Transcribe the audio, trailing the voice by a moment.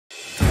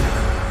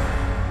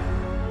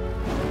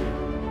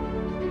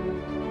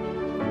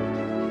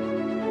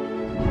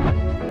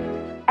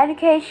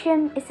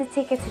Education is the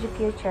ticket to the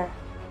future.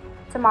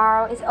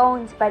 Tomorrow is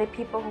owned by the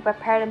people who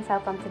prepare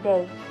themselves from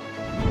today.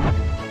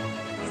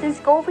 Since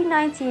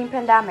COVID-19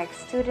 pandemic,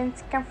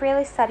 students can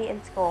freely study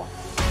in school.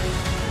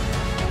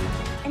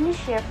 In the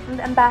shift from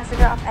the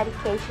ambassador of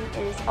education,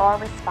 it is our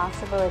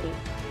responsibility.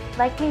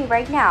 Like me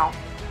right now,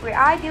 where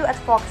I do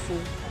advocacy,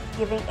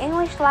 giving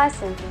English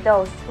lessons to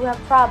those who have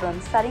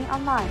problems studying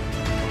online.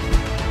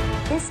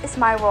 This is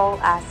my role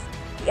as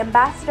the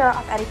ambassador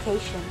of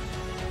education.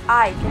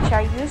 I can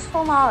share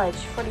useful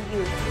knowledge for the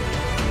youth.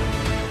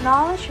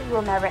 Knowledge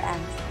will never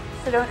end,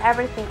 so don't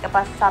ever think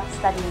about stop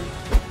studying,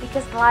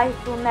 because life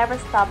will never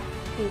stop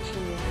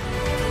teaching you.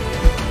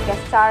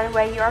 Get started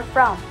where you are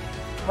from,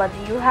 what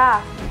do you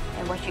have,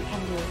 and what you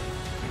can do.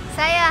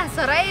 Saya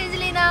Soraya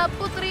Angelina,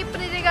 Puteri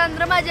Pendidikan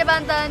Remaja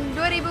Banten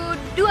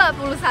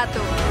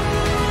 2021.